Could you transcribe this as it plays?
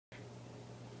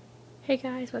Hey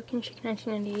guys,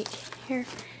 webkinzfan91 here,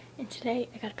 and today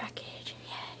I got a package.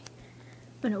 Yay!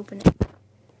 I'm gonna open it.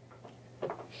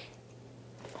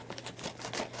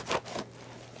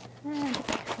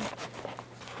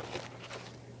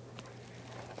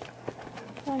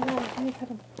 Oh my god, let me cut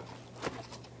them.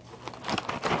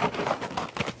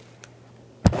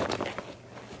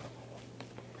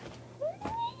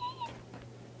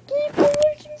 Keep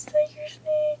looking tiger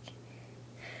snake.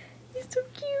 He's so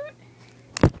cute.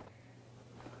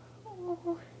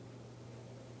 Oh,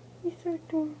 he's so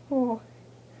adorable.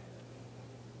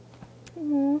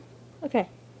 Okay,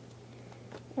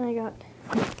 and I got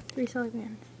 3 silly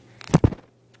bands.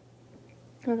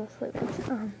 Oh, those silly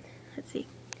bands. Let's see.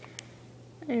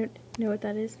 I don't know what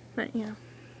that is, but you know.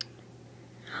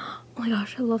 Oh my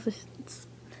gosh, I love this. It's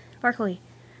sparkly.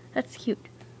 That's cute.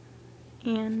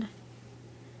 And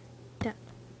that.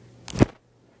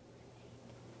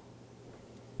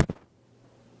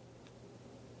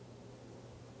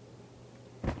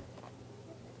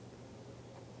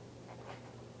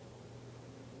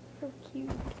 So cute.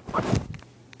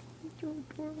 So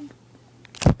adorable.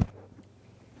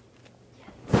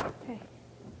 Yes. Okay.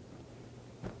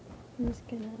 I'm just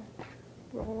gonna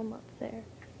roll them up there.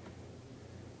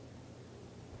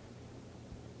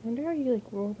 I wonder how you like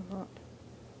roll them up.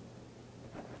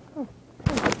 Oh,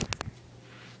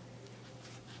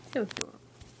 so adorable.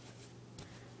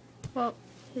 Well,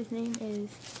 his name is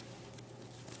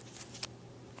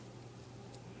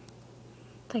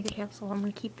Tigertail, so I'm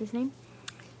gonna keep his name.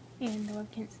 And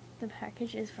the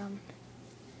package is from.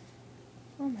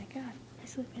 Oh my god, my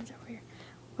slip-ins over here.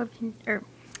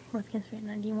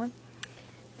 webkinzfan91.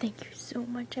 Thank you so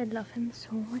much. I love him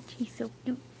so much. He's so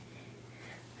cute.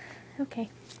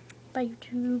 Okay. Bye,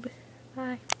 YouTube.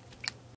 Bye.